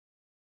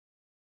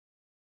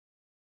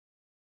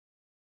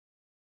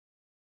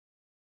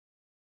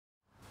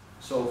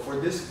So for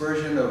this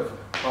version of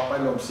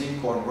Papalom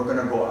Singkon, we're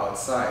gonna go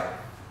outside.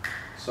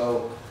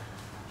 So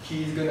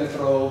he's gonna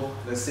throw,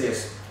 let's say,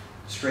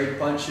 straight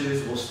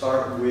punches. We'll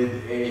start with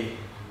a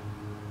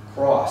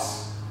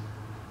cross.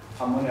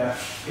 I'm gonna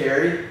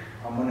parry,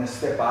 I'm gonna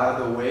step out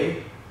of the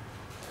way,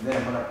 and then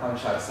I'm gonna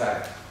punch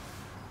outside.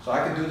 So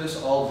I could do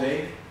this all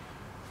day,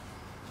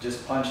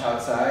 just punch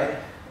outside,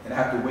 and I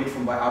have to wait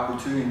for my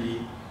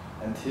opportunity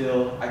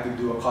until I could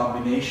do a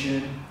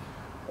combination,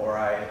 or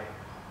I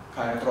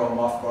kind of throw him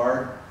off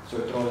guard. So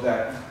it throws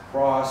that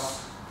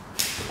cross,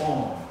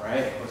 boom,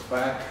 right? Goes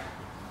back,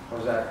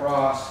 throws that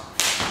cross,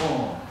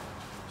 boom.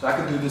 So I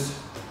could do this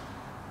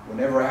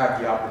whenever I have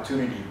the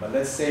opportunity. But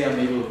let's say I'm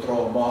able to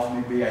throw him off.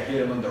 Maybe I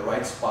hit him in the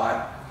right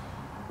spot,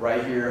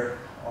 right here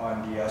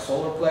on the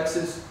solar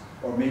plexus,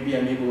 or maybe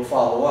I'm able to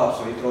follow up.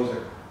 So he throws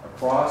a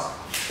cross,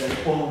 then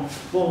boom,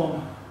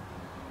 boom,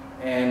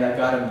 and I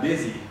got him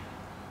busy.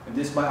 And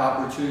this is my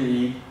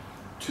opportunity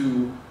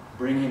to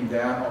bring him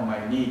down on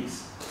my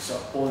knees. So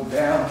pull him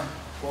down,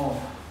 boom,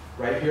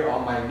 right here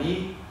on my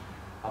knee.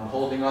 I'm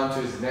holding on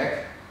to his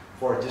neck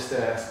for just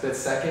a split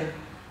second,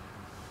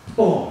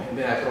 boom, and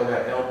then I throw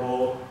that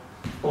elbow,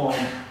 boom,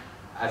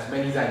 as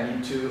many as I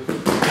need to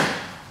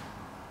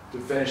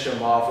finish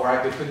him off, or I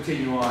could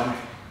continue on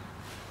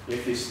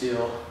if he's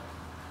still,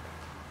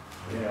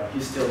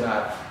 he's still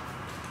not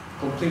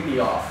completely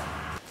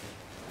off.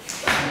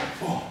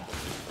 Boom.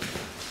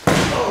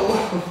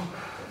 Oh,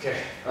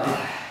 okay.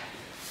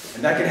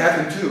 And that can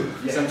happen too.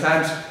 Yeah.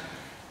 Sometimes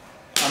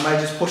I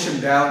might just push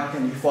him down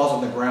and he falls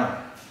on the ground.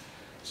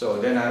 So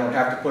then I don't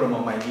have to put him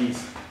on my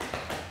knees.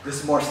 This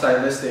is more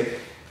stylistic,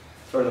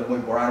 sort of the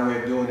Muay Boran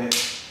way of doing it.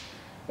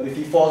 But if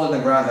he falls on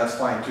the ground, that's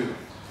fine too.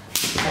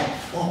 Boom,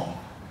 boom.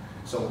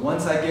 So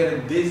once I get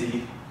him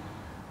busy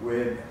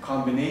with a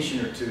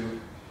combination or two,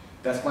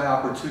 that's my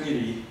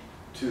opportunity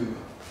to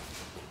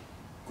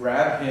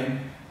grab him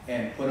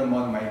and put him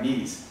on my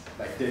knees,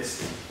 like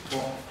this.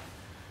 Boom.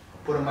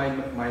 Put him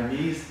on my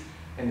knees,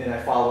 and then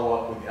I follow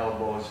up with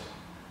elbows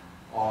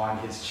on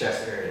his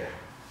chest area.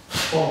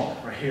 Boom,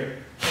 right here.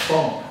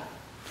 Boom.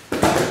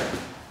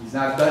 He's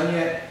not done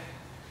yet,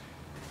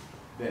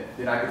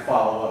 then I can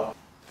follow up.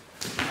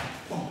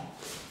 Boom.